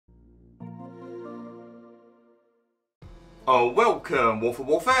Welcome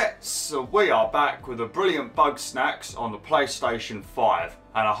Wotsits. We are back with a brilliant Bugsnax on the PlayStation 5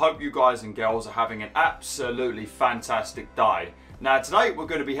 and I hope you guys and girls are having an absolutely fantastic day. Now today we're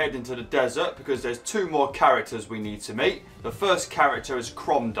going to be heading to the desert because there's two more characters we need to meet. The first character is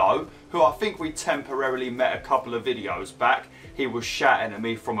Cromdo, who I think we temporarily met a couple of videos back. He was shouting at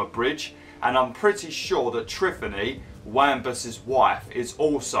me from a bridge, and I'm pretty sure that Tiffany, Wambus's wife, is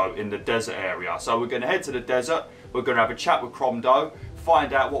also in the desert area. So we're going to head to the desert. We're going to have a chat with Cromdo,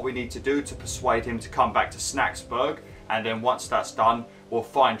 find out what we need to do to persuade him to come back to Snaksburg, and then once that's done, we'll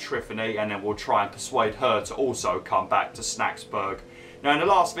find Tiffany and then we'll try and persuade her to also come back to Snaksburg. Now in the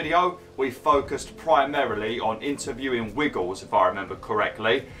last video, we focused primarily on interviewing Wiggles, if I remember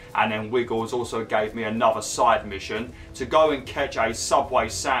correctly, and then Wiggles also gave me another side mission to go and catch a Subway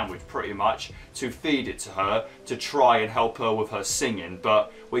sandwich pretty much, to feed it to her, to try and help her with her singing,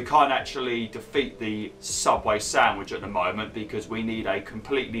 but we can't actually defeat the Subway sandwich at the moment because we need a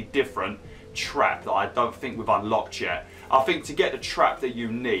completely different trap that I don't think we've unlocked yet. I think to get the trap that you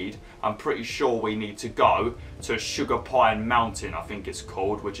need, I'm pretty sure we need to go to Sugar Pine Mountain, I think it's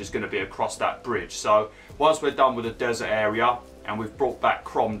called, which is going to be across that bridge. So once we're done with the desert area and we've brought back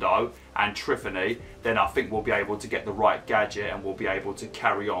Cromdo and Tiffany, then I think we'll be able to get the right gadget and we'll be able to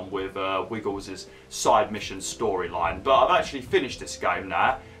carry on with Wiggles' side mission storyline. But I've actually finished this game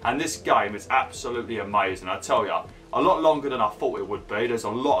now, and this game is absolutely amazing, I tell you. A lot longer than I thought it would be. There's a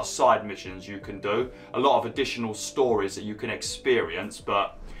lot of side missions you can do, a lot of additional stories that you can experience,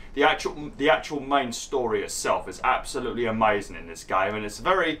 but the actual main story itself is absolutely amazing in this game, and it's a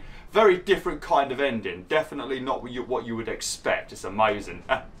very, very different kind of ending. Definitely not what you would expect. It's amazing.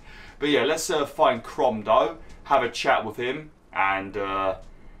 But yeah, let's find Cromdo, have a chat with him, and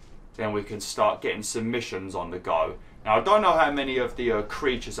then we can start getting some missions on the go. Now I don't know how many of the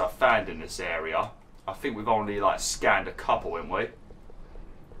creatures I found in this area. I think we've only like scanned a couple, haven't we?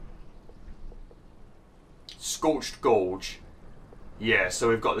 Scorched Gorge. Yeah, so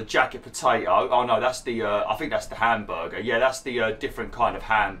we've got the jacket potato. Oh no, that's the, I think that's the hamburger. Yeah, that's the different kind of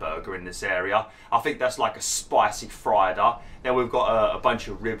hamburger in this area. I think that's like a spicy frieder. Then we've got a bunch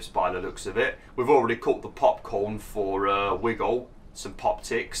of ribs by the looks of it. We've already cooked the popcorn for Wiggle, some pop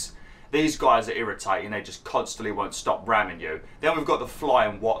ticks. These guys are irritating, they just constantly won't stop ramming you. Then we've got the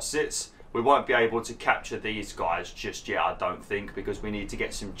flying Wotsits. We won't be able to capture these guys just yet, I don't think, because we need to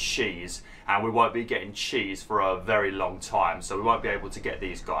get some cheese, and we won't be getting cheese for a very long time, so we won't be able to get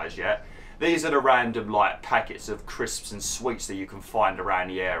these guys yet. These are the random like packets of crisps and sweets that you can find around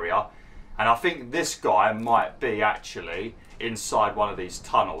the area, and I think this guy might be actually inside one of these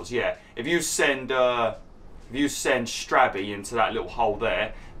tunnels. Yeah, if you send Strabby into that little hole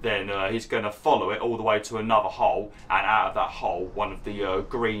there, then he's going to follow it all the way to another hole, and out of that hole one of the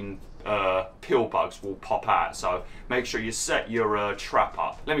green pill bugs will pop out. So make sure you set your trap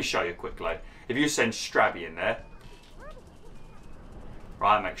up. Let me show you quickly. If you send Strabby in there,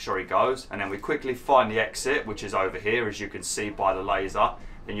 right, make sure he goes, and then we quickly find the exit, which is over here, as you can see by the laser.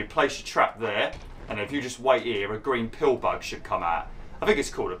 Then you place your trap there, and if you just wait here, a green pill bug should come out. I think it's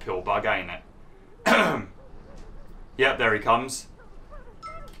called a pill bug, ain't it? Yep, there he comes.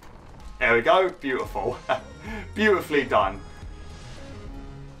 There we go, beautiful. Beautifully done.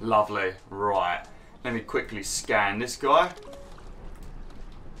 Lovely. Right, let me quickly scan this guy.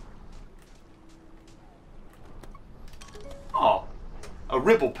 Oh, a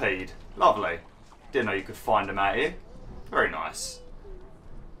ribblepede. Lovely. Didn't know you could find them out here. Very nice.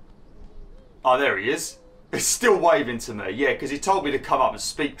 Oh, there he is. He's still waving to me. Yeah, because he told me to come up and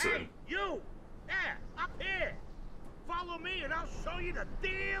speak to him. You! There, up here! Follow me and I'll show you the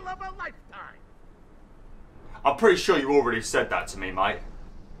deal of a lifetime! I'm pretty sure you already said that to me, mate.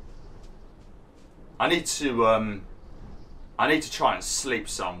 I need to try and sleep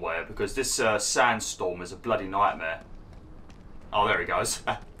somewhere because this sandstorm is a bloody nightmare. Oh, there he goes.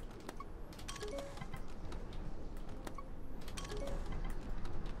 Right,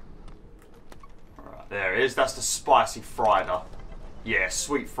 there it is. That's the spicy frieder. Yeah,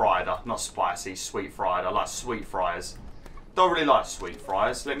 sweet frieder, not spicy, sweet fried. I like sweet fries. Don't really like sweet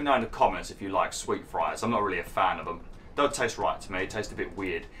fries. Let me know in the comments if you like sweet fries. I'm not really a fan of them. Don't taste right to me. It tastes a bit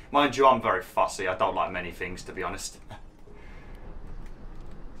weird. Mind you, I'm very fussy. I don't like many things, to be honest.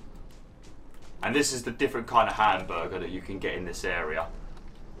 And this is the different kind of hamburger that you can get in this area.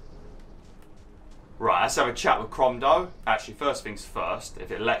 Right, let's have a chat with Cromdo. Actually, first things first,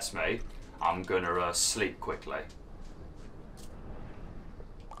 if it lets me, I'm gonna sleep quickly.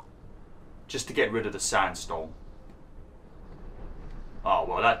 Just to get rid of the sandstorm. Oh,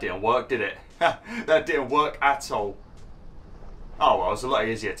 well, that didn't work, did it? That didn't work at all. Oh, well, it's a lot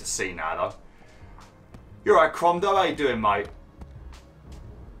easier to see now, though. You're right, Cromdo. How you doing, mate?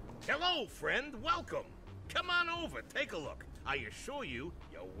 Hello, friend. Welcome. Come on over. Take a look. I assure you,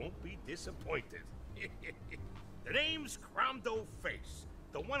 you won't be disappointed. The name's Cromdo Face,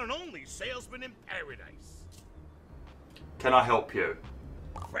 the one and only salesman in paradise. Can I help you?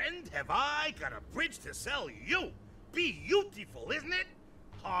 Friend, have I got a bridge to sell you? Beautiful, isn't it?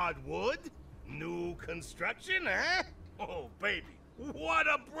 Hardwood, new construction, huh? Oh, baby, what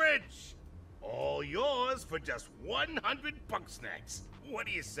a bridge! All yours for just 100 Bugsnax. What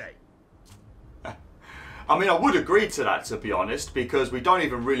do you say? I mean, I would agree to that, to be honest, because we don't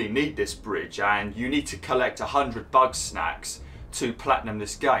even really need this bridge, and you need to collect 100 Bugsnax to platinum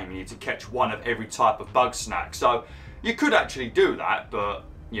this game. You need to catch one of every type of Bugsnax. So you could actually do that, but,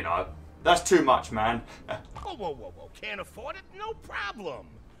 you know, that's too much, man. Whoa, whoa, whoa, whoa. Can't afford it? No problem.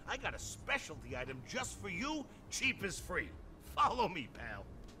 I got a specialty item just for you, cheap as free. Follow me, pal.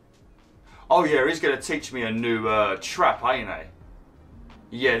 Oh yeah, he's going to teach me a new trap, ain't he?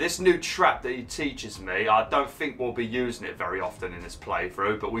 Yeah, this new trap that he teaches me, I don't think we'll be using it very often in this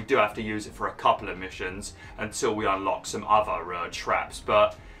playthrough, but we do have to use it for a couple of missions until we unlock some other traps.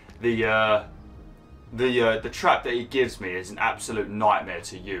 But the trap that he gives me is an absolute nightmare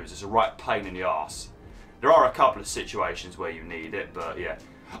to use. It's a right pain in the arse. There are a couple of situations where you need it, but yeah.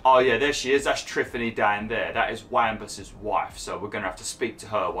 Oh yeah, there she is. That's Triffany down there. That is Wambus's wife, so we're going to have to speak to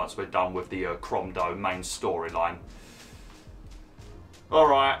her once we're done with the Cromdo main storyline.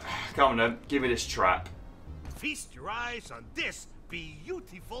 Alright, come on then. Give me this trap. Feast your eyes on this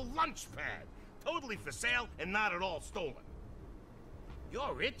beautiful Lunchpad. Totally for sale and not at all stolen.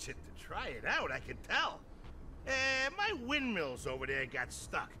 You're itching to try it out, I can tell. My windmills over there got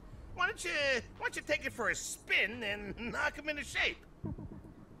stuck. Why don't you take it for a spin and knock them into shape?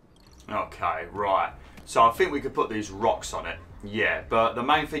 Okay, right. So I think we could put these rocks on it. Yeah, but the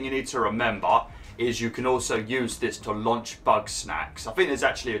main thing you need to remember is you can also use this to launch Bugsnax. I think there's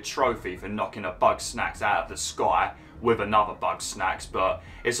actually a trophy for knocking a Bugsnax out of the sky with another Bugsnax, but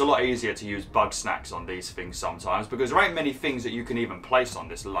it's a lot easier to use Bugsnax on these things sometimes because there ain't many things that you can even place on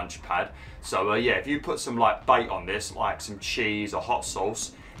this Lunchpad. So yeah, if you put some like bait on this, like some cheese or hot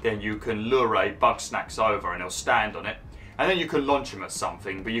sauce, then you can lure a Bugsnax over and he'll stand on it. And then you can launch him at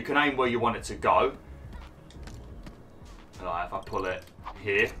something, but you can aim where you want it to go. Like if I pull it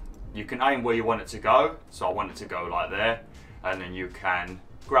here, you can aim where you want it to go. So I want it to go like there. And then you can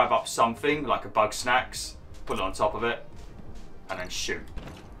grab up something like a Bugsnax, put it on top of it, and then shoot.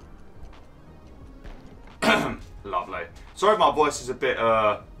 Lovely. Sorry if my voice is a bit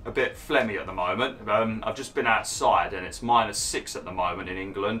phlegmy at the moment. I've just been outside and it's -6 at the moment in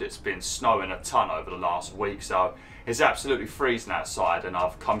England. It's been snowing a ton over the last week, so it's absolutely freezing outside, and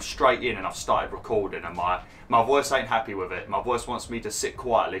I've come straight in and I've started recording, and my voice ain't happy with it. My voice wants me to sit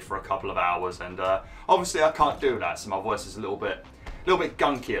quietly for a couple of hours, and obviously I can't do that, so my voice is a little bit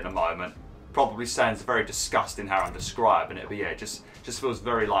gunky at the moment. Probably sounds very disgusting how I'm describing it, but yeah, it just feels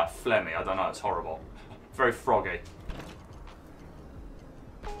very like phlegmy. I don't know, it's horrible. Very froggy.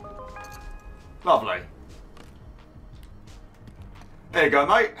 Lovely. There you go,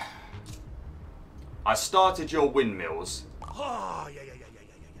 mate. I started your windmills. Oh, yeah.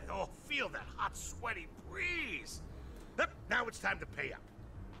 Oh, feel that hot, sweaty breeze. Now it's time to pay up.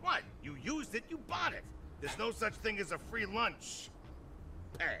 What? You used it, you bought it. There's no such thing as a free lunch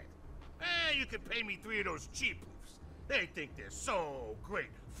pad. You could pay me 3 of those cheap poofs. They think they're so great,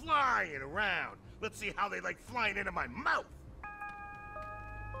 flying around. Let's see how they like flying into my mouth.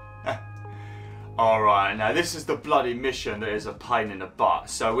 Alright, now this is the bloody mission that is a pain in the butt.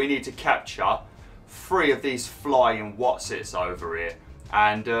 So we need to capture 3 of these flying Wotsits over here.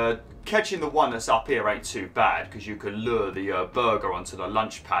 And catching the one that's up here ain't too bad, because you can lure the burger onto the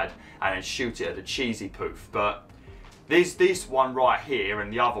Lunchpad and then shoot it at the cheesy poof. But this one right here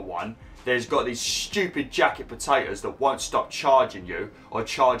and the other one, there's got these stupid jacket potatoes that won't stop charging you or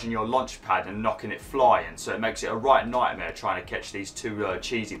charging your Lunchpad and knocking it flying. So it makes it a right nightmare trying to catch these 2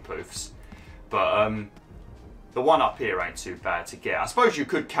 cheesy poofs. But the one up here ain't too bad to get. I suppose you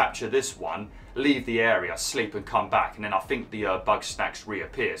could capture this one, leave the area, sleep and come back, and then I think the Bugsnax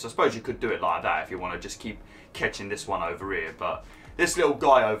reappear. So I suppose you could do it like that if you want to just keep catching this one over here. But this little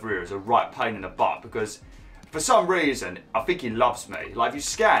guy over here is a right pain in the butt because for some reason I think he loves me. Like if you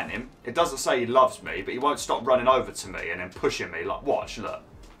scan him, it doesn't say he loves me, but he won't stop running over to me and then pushing me. Like watch, look.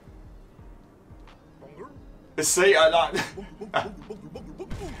 See,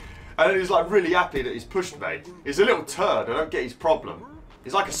 and he's like really happy that he's pushed me. He's a little turd, I don't get his problem.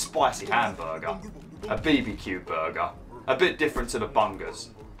 He's like a spicy hamburger, a BBQ burger, a bit different to the bungers.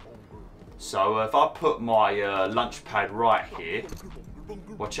 So if I put my Lunchpad right here,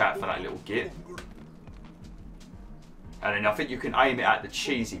 watch out for that little git. And then I think you can aim it at the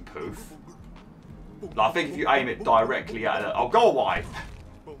cheesy poof. Like, I think if you aim it directly at it... Oh, go away!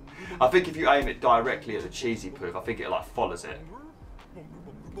 I think if you aim it directly at the cheesy poof, I think it like follows it.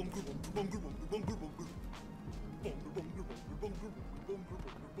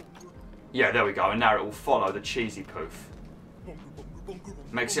 Yeah, there we go. And now it will follow the cheesy poof.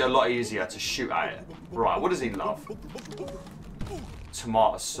 Makes it a lot easier to shoot at it. Right, what does he love?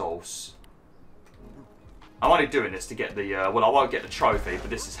 Tomato sauce. I'm only doing this to get the, well, I won't get the trophy, but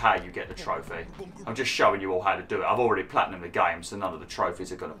this is how you get the trophy. I'm just showing you all how to do it. I've already platinumed the game, so none of the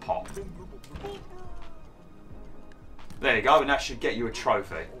trophies are going to pop. There you go, and that should get you a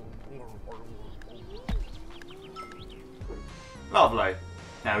trophy. Lovely.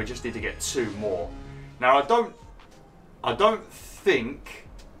 Now we just need to get 2 more. Now I don't think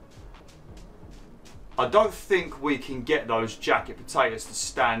we can get those jacket potatoes to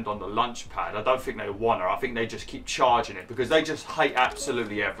stand on the lunch pad. I don't think they want her. I think they just keep charging it because they just hate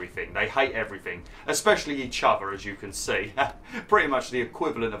absolutely everything. They hate everything, especially each other, as you can see. Pretty much the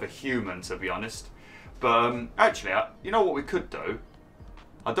equivalent of a human, to be honest. But actually, you know what we could do?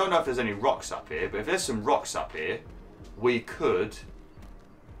 I don't know if there's any rocks up here, but if there's some rocks up here, we could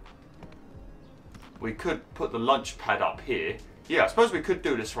put the lunch pad up here. Yeah, I suppose we could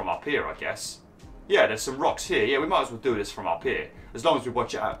do this from up here, I guess. Yeah, there's some rocks here. Yeah, we might as well do this from up here. As long as we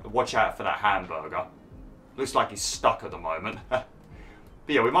watch out for that hamburger. Looks like he's stuck at the moment. But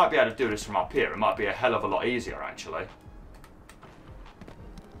yeah, we might be able to do this from up here. It might be a hell of a lot easier, actually.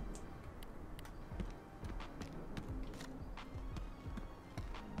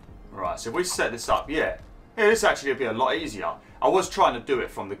 Right, so if we set this up, yeah, this actually would be a lot easier. I was trying to do it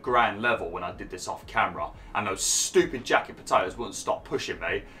from the grand level when I did this off camera, and those stupid jacket potatoes wouldn't stop pushing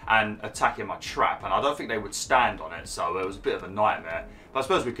me and attacking my trap, and I don't think they would stand on it, so it was a bit of a nightmare. But I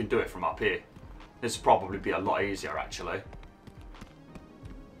suppose we can do it from up here. This would probably be a lot easier, actually.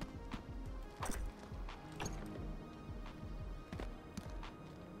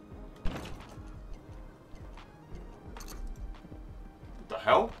 What the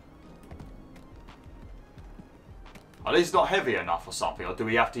hell? Are these not heavy enough or something, or do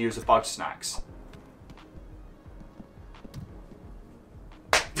we have to use a Bugsnax?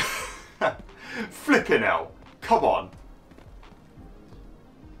 Flipping hell. Come on.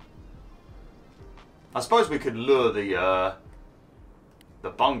 I suppose we could lure the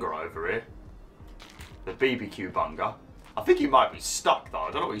bunger over here. The BBQ bunger. I think he might be stuck though.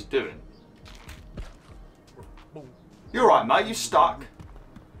 I don't know what he's doing. You're right, mate. You stuck.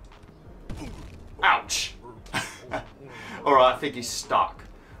 Ouch. Alright, I think he's stuck.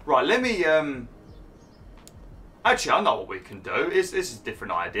 Right, let me, actually, I know what we can do. This is a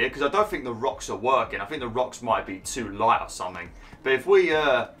different idea, because I don't think the rocks are working. I think the rocks might be too light or something. But if we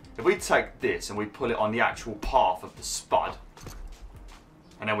take this and we pull it on the actual path of the spud,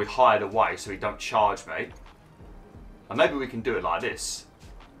 and then we hide away so he don't charge me, and maybe we can do it like this.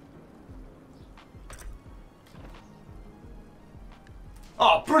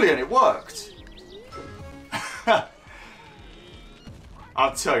 Oh, brilliant, it worked!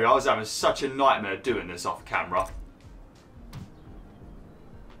 I'll tell you, I was having such a nightmare doing this off camera.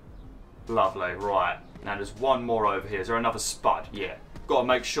 Lovely, right. Now there's one more over here. Is there another spud? Yeah. Got to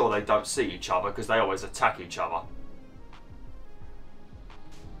make sure they don't see each other because they always attack each other.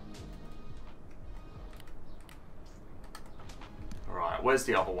 Alright, where's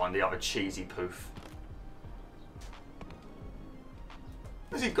the other one? The other cheesy poof.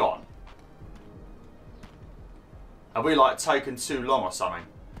 Where's he gone? Have we like taken too long or something?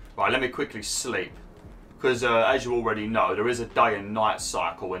 Right, let me quickly sleep. Because as you already know, there is a day and night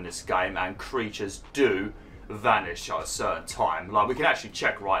cycle in this game and creatures do vanish at a certain time. Like we can actually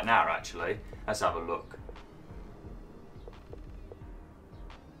check right now actually. Let's have a look.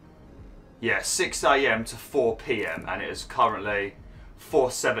 Yeah, 6 AM to 4 PM and it is currently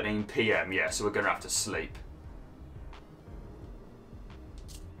 4:17 PM. Yeah, so we're going to have to sleep.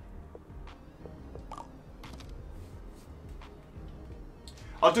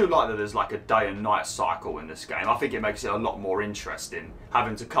 I do like that there's like a day and night cycle in this game. I think it makes it a lot more interesting,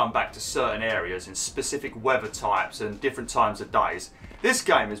 having to come back to certain areas in specific weather types and different times of days. This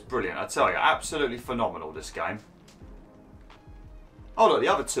game is brilliant, I tell you. Absolutely phenomenal, this game. Oh look, the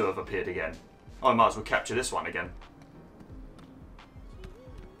other two have appeared again. Oh, I might as well capture this one again.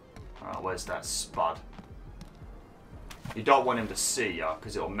 Alright, where's that spud? You don't want him to see you,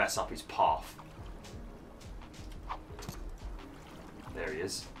 because it'll mess up his path. There he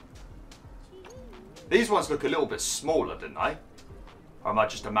is. These ones look a little bit smaller, didn't they? Or am I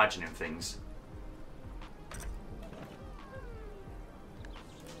just imagining things?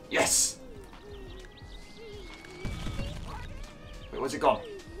 Yes! Where's it gone?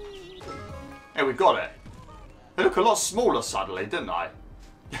 Hey, we got it. They look a lot smaller suddenly, didn't they?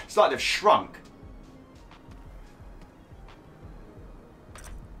 It's like they've shrunk.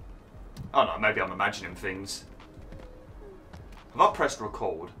 Oh no, maybe I'm imagining things. Have I pressed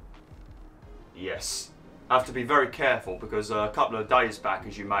record? Yes. I have to be very careful because a couple of days back,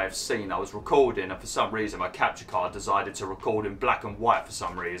 as you may have seen, I was recording and for some reason my capture card decided to record in black and white for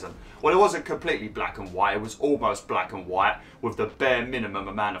some reason. Well, it wasn't completely black and white, it was almost black and white with the bare minimum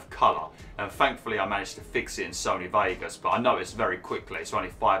amount of colour. And thankfully I managed to fix it in Sony Vegas, but I noticed very quickly, so only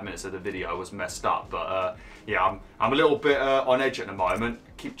 5 minutes of the video was messed up. But yeah, I'm a little bit on edge at the moment.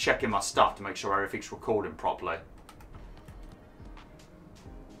 Keep checking my stuff to make sure everything's recording properly.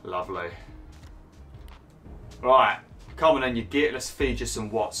 Lovely. Right, come on then you git, let's feed you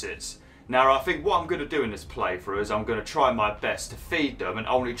some Wotsits. Now I think what I'm going to do in this playthrough is I'm going to try my best to feed them and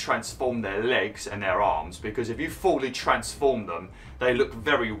only transform their legs and their arms, because if you fully transform them, they look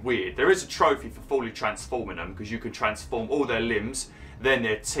very weird. There is a trophy for fully transforming them, because you can transform all their limbs, then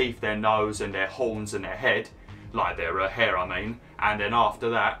their teeth, their nose and their horns and their head, like their hair I mean, and then after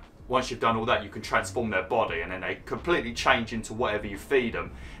that, once you've done all that, you can transform their body and then they completely change into whatever you feed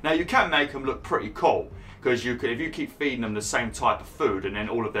them. Now you can make them look pretty cool, because if you keep feeding them the same type of food and then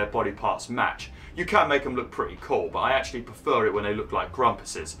all of their body parts match, you can make them look pretty cool, but I actually prefer it when they look like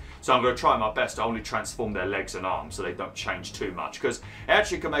grumpuses. So I'm going to try my best to only transform their legs and arms so they don't change too much, because it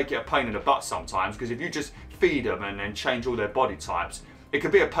actually can make it a pain in the butt sometimes, because if you just feed them and then change all their body types, it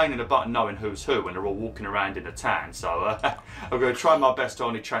could be a pain in the butt knowing who's who when they're all walking around in a tan. So I'm going to try my best to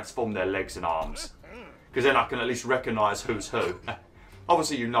only transform their legs and arms, because then I can at least recognise who's who.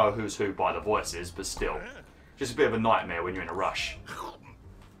 Obviously you know who's who by the voices, but still. Just a bit of a nightmare when you're in a rush.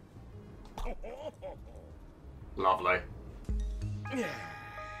 Lovely.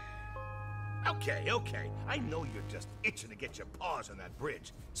 Okay, okay. I know you're just itching to get your paws on that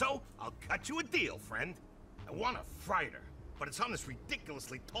bridge. So, I'll cut you a deal, friend. I want a freighter, but it's on this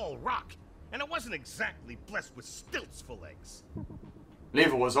ridiculously tall rock. And it wasn't exactly blessed with stilts for legs.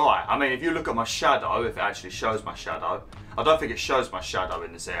 Neither was I. I mean, if you look at my shadow, if it actually shows my shadow, I don't think it shows my shadow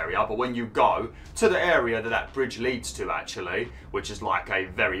in this area, but when you go to the area that that bridge leads to actually, which is like a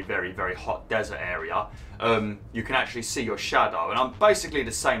very, very, very hot desert area, you can actually see your shadow, and I'm basically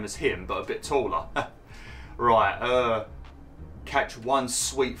the same as him, but a bit taller. Right, catch one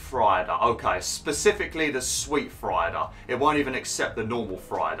sweet frieder. Okay, specifically the sweet frieder. It won't even accept the normal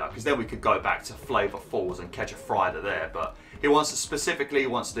frieder, because then we could go back to Flavor Falls and catch a frieder there, but he wants specifically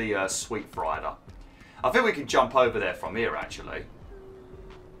wants the sweet frieder. I think we can jump over there from here actually.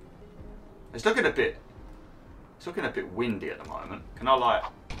 It's looking a bit windy at the moment. Can I like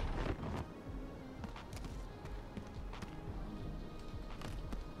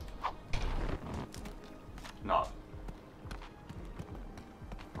no.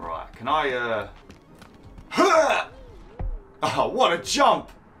 Right, can I oh, what a jump!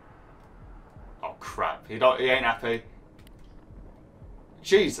 Oh crap, he ain't happy.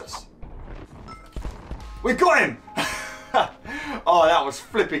 Jesus. We got him! Oh, that was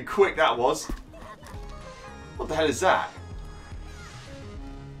flipping quick, that was. What the hell is that?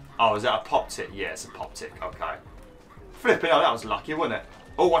 Oh, is that a pop tick? Yeah, it's a pop tick, okay. Flipping, oh, that was lucky, wasn't it?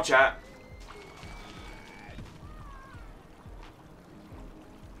 Oh, watch out.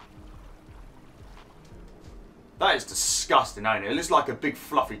 That is disgusting, ain't it? It looks like a big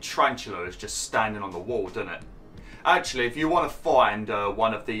fluffy tarantula is just standing on the wall, doesn't it? Actually, if you want to find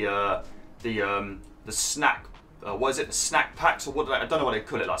one of the snack, what is it, the snack packs, or what? I don't know what they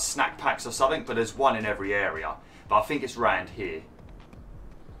call it, like snack packs or something. But there's one in every area. But I think it's round here.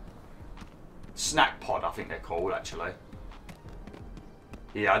 Snack pod, I think they're called actually.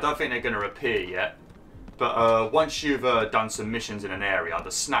 Yeah, I don't think they're going to appear yet. But once you've done some missions in an area,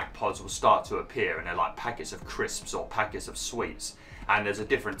 the snack pods will start to appear, and they're like packets of crisps or packets of sweets. And there's a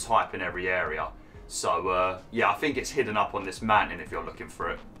different type in every area. So, yeah, I think it's hidden up on this mountain if you're looking for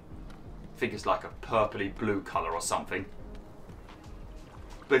it. I think it's like a purpley blue colour or something.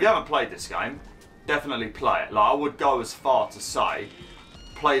 But if you haven't played this game, definitely play it. Like, I would go as far to say,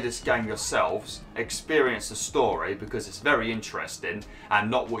 play this game yourselves, experience the story, because it's very interesting and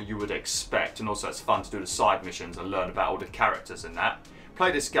not what you would expect. And also it's fun to do the side missions and learn about all the characters and that.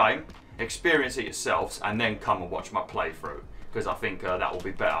 Play this game, experience it yourselves, and then come and watch my playthrough, because I think that will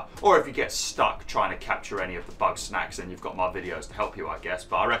be better. Or if you get stuck trying to capture any of the Bugsnax, then you've got my videos to help you, I guess.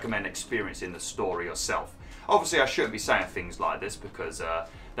 But I recommend experiencing the story yourself. Obviously, I shouldn't be saying things like this, because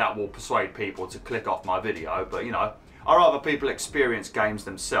that will persuade people to click off my video. But, you know, I'd rather people experience games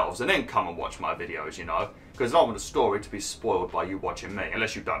themselves and then come and watch my videos, you know. Because I don't want the story to be spoiled by you watching me.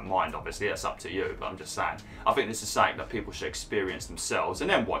 Unless you don't mind, obviously, that's up to you. But I'm just saying, I think this is something that people should experience themselves and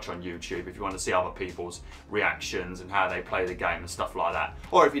then watch on YouTube if you want to see other people's reactions and how they play the game and stuff like that.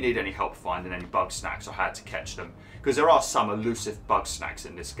 Or if you need any help finding any Bugsnax or how to catch them. Because there are some elusive Bugsnax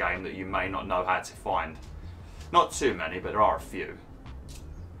in this game that you may not know how to find. Not too many, but there are a few.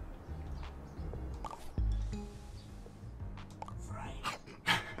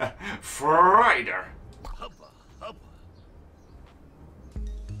 Frider. Hubba, hubba.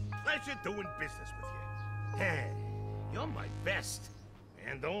 Pleasure doing business with you. Hey, you're my best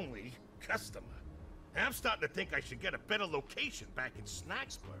and only customer. I'm starting to think I should get a better location back in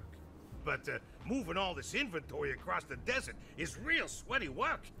Snacksburg. But moving all this inventory across the desert is real sweaty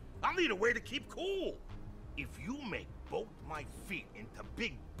work. I'll need a way to keep cool. If you make both my feet into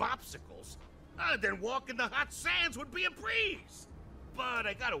big bopsicles, then walking the hot sands would be a breeze. But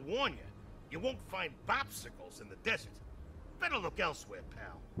I gotta warn you, you won't find bopsicles in the desert. Better look elsewhere,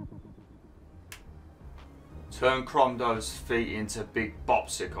 pal. Turn Cromdo's feet into big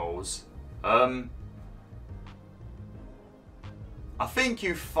bopsicles. I think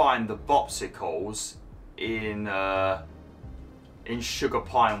you find the bopsicles in Sugar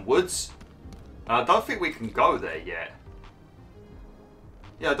Pine Woods. I don't think we can go there yet.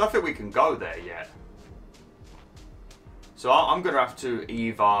 Yeah, I don't think we can go there yet. So I'm gonna have to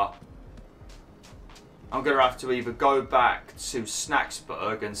either go back to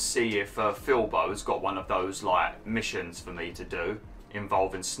Snacksburg and see if Philbo's got one of those like missions for me to do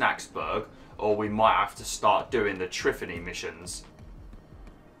involving Snacksburg, or we might have to start doing the Triffany missions.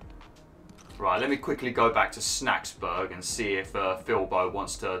 Right, let me quickly go back to Snacksburg and see if Philbo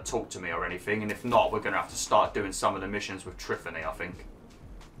wants to talk to me or anything, and if not, we're gonna have to start doing some of the missions with Triffany, I think.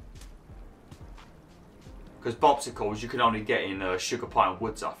 Because bopsicles you can only get in Sugar Pine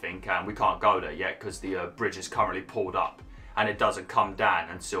Woods, I think, and we can't go there yet because the bridge is currently pulled up and it doesn't come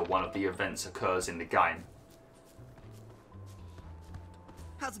down until one of the events occurs in the game.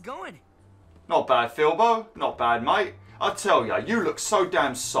 How's it going? Not bad, Philbo. Not bad, mate. I tell ya, you look so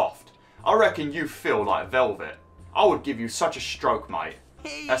damn soft. I reckon you feel like velvet. I would give you such a stroke, mate.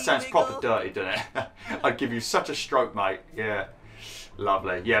 Hey, that sounds wiggle. proper dirty, doesn't it? I'd give you such a stroke, mate. Yeah.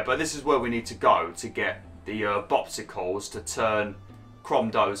 Lovely. Yeah, but this is where we need to go to get the bopsicles to turn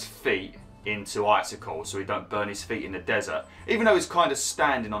Cromdo's feet into icicles so he don't burn his feet in the desert. Even though he's kind of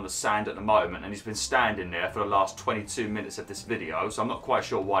standing on the sand at the moment, and he's been standing there for the last 22 minutes of this video, so I'm not quite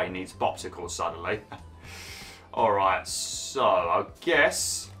sure why he needs bopsicles suddenly. Alright, so I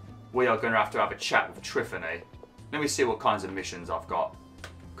guess we are going to have a chat with Triffany. Let me see what kinds of missions I've got.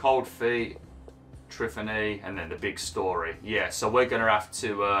 Cold feet, Triffany, and then the big story. Yeah, so we're going to have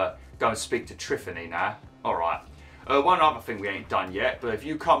to go and speak to Triffany now. Alright. One other thing we ain't done yet, but if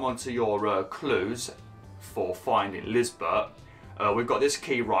you come onto your clues for finding Lizbert, we've got this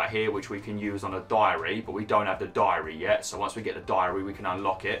key right here which we can use on a diary, but we don't have the diary yet, so once we get the diary we can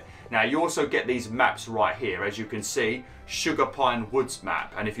unlock it. Now you also get these maps right here, as you can see, Sugar Pine Woods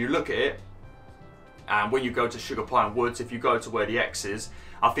map, and if you look at it, and when you go to Sugar Pine Woods, if you go to where the X is,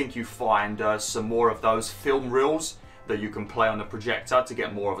 I think you find some more of those film reels that you can play on the projector to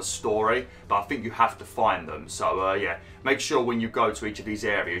get more of a story, but I think you have to find them. So yeah, make sure when you go to each of these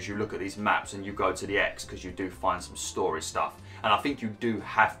areas you look at these maps and you go to the X, because you do find some story stuff, and I think you do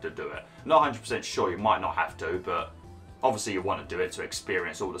have to do it. Not 100% sure, you might not have to, but obviously you want to do it to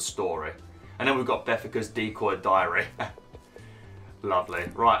experience all the story. And then we've got Bethika's decoy diary. Lovely.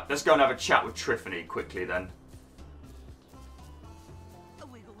 Right, let's go and have a chat with Triffany quickly then.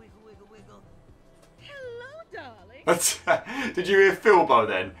 Wiggle, wiggle, wiggle, wiggle. Hello, darling. Did you hear Philbo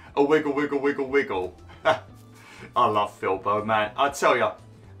then? A wiggle, wiggle, wiggle, wiggle. I love Philbo, man. I tell ya,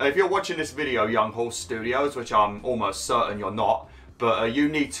 if you're watching this video, Young Horse Studios, which I'm almost certain you're not, but you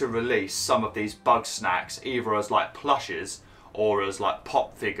need to release some of these Bugsnax either as like plushes or as like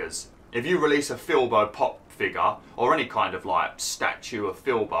pop figures. If you release a Philbo pop figure or any kind of like statue of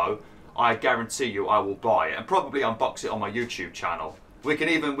Philbo, I guarantee you I will buy it and probably unbox it on my YouTube channel. We can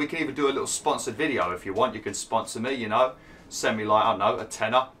even do a little sponsored video if you want. You can sponsor me, you know, send me like, I don't know, a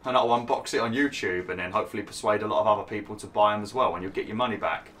tenner, and I'll unbox it on YouTube and then hopefully persuade a lot of other people to buy them as well, and you'll get your money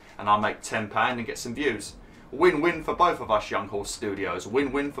back and I'll make £10 and get some views. Win-win for both of us, Young Horse Studios.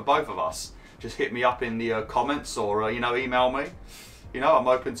 Win-win for both of us. Just hit me up in the comments or you know, email me. You know, I'm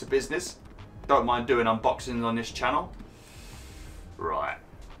open to business. Don't mind doing unboxings on this channel. Right,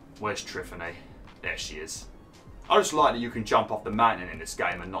 where's Triffany? There she is. I just like that you can jump off the mountain in this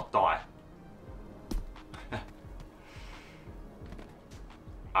game and not die.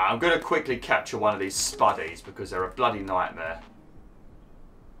 I'm going to quickly capture one of these spuddies because they're a bloody nightmare.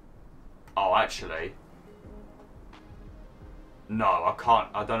 Oh, actually, No, I can't.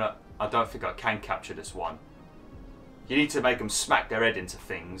 I don't know. I don't think I can capture this one. You need to make them smack their head into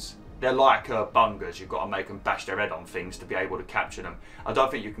things. They're like bungers. You've got to make them bash their head on things to be able to capture them. I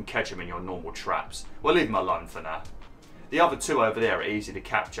don't think you can catch them in your normal traps. We'll leave them alone for now. The other two over there are easy to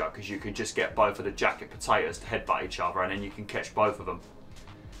capture because you can just get both of the jacket potatoes to headbutt each other and then you can catch both of them.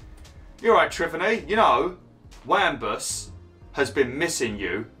 You're right, Triffany. You know, Wambus has been missing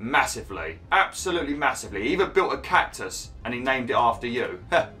you massively. Absolutely massively. He even built a cactus and he named it after you.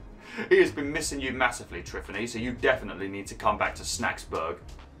 He has been missing you massively, Triffany, so you definitely need to come back to Snaksburg.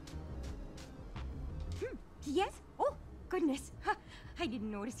 Yes? Oh, goodness. I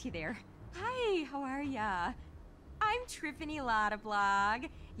didn't notice you there. Hi, how are ya? I'm Triffany Lottablog.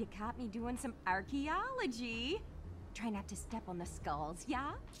 You caught me doing some archaeology. Try not to step on the skulls,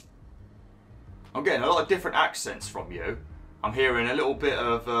 yeah? I'm getting a lot of different accents from you. I'm hearing a little bit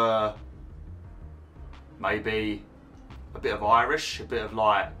of, maybe a bit of Irish, a bit of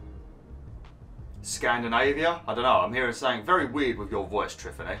like Scandinavia. I don't know. I'm hearing something very weird with your voice,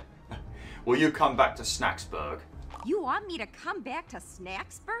 Triffany. Will you come back to Snaksburg? You want me to come back to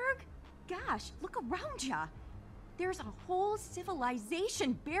Snaksburg? Gosh, look around ya. There's a whole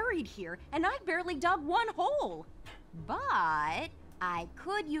civilization buried here, and I barely dug one hole. But I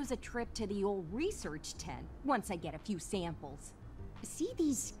could use a trip to the old research tent once I get a few samples. See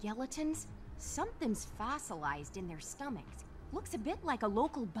these skeletons? Something's fossilized in their stomachs. Looks a bit like a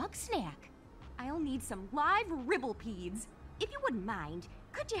local bug snack. I'll need some live ribblepedes. If you wouldn't mind,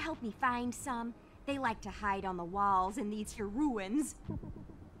 could you help me find some? They like to hide on the walls in these here ruins.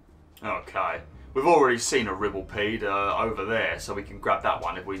 Okay. We've already seen a ribblepede over there, so we can grab that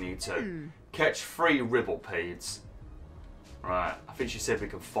one if we need to. Catch 3 ribblepedes. Right, I think she said we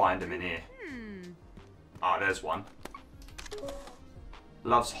can find them in here. Ah, there's one.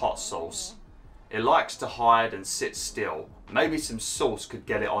 Loves hot sauce. It likes to hide and sit still. Maybe some sauce could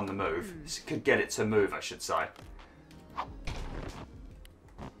get it on the move. Could get it to move, I should say.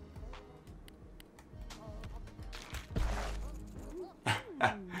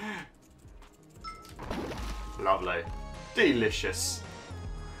 Lovely. Delicious.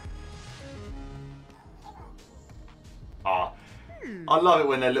 Ah, I love it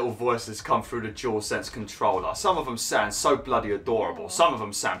when their little voices come through the DualSense controller. Some of them sound so bloody adorable. Some of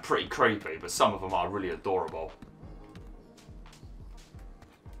them sound pretty creepy, but some of them are really adorable.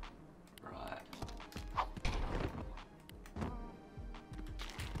 Right.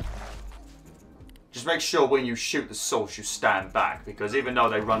 Just make sure when you shoot the sauce you stand back, because even though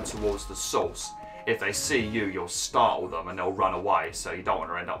they run towards the sauce, if they see you, you'll startle them and they'll run away, so you don't want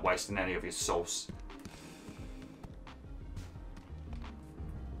to end up wasting any of your sauce.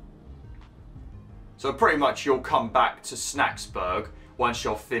 So pretty much you'll come back to Snaksburg once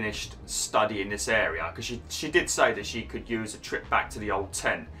you're finished studying this area, because she did say that she could use a trip back to the old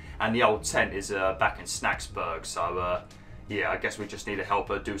tent, and the old tent is back in Snaksburg, so yeah, I guess we just need to help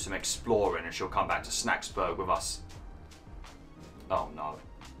her do some exploring and she'll come back to Snaksburg with us. Oh no.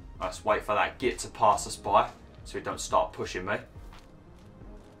 Let's wait for that git to pass us by so he don't start pushing me.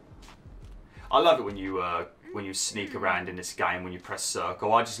 I love it when you sneak around in this game when you press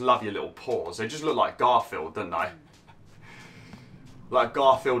circle. I just love your little paws. They just look like Garfield, don't they? Like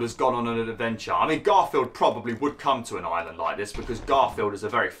Garfield has gone on an adventure. I mean, Garfield probably would come to an island like this because Garfield is a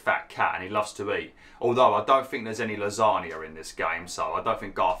very fat cat and he loves to eat. Although I don't think there's any lasagna in this game, so I don't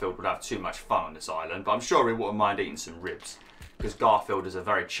think Garfield would have too much fun on this island. But I'm sure he wouldn't mind eating some ribs. Because Garfield is a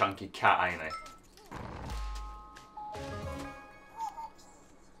very chunky cat, ain't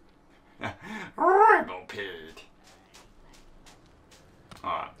he? Ribblepede.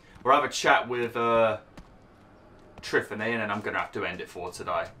 Alright. We'll have a chat with Triffany and then I'm going to have to end it for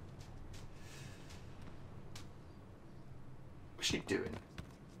today. What's she doing?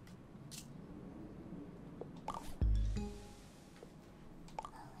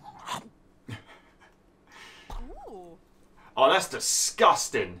 Oh, that's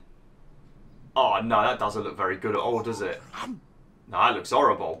disgusting. Oh, no, that doesn't look very good at all, does it? No, that looks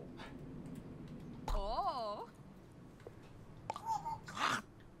horrible. Oh.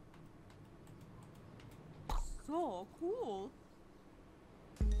 So cool.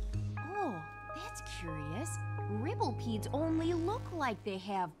 Oh, that's curious. Ribblepedes only look like they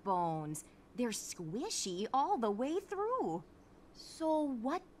have bones. They're squishy all the way through. So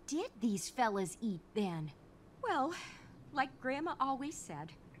what did these fellas eat then? Well, like Grandma always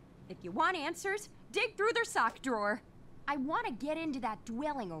said, if you want answers, dig through their sock drawer. I want to get into that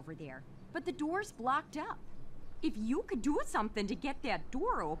dwelling over there, but the door's blocked up. If you could do something to get that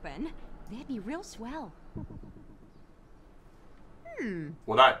door open, that'd be real swell.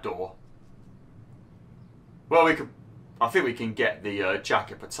 Well, that door. Well, we could... I think we can get the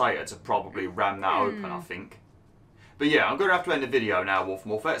jacket potato to probably ram that open, I think. But yeah, I'm going to have to end the video now,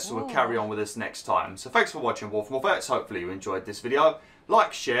 WolfTheWolf, so we'll carry on with this next time. So thanks for watching, WolfTheWolf. Hopefully you enjoyed this video.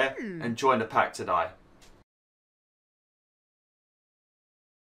 Like, share, and join the pack today.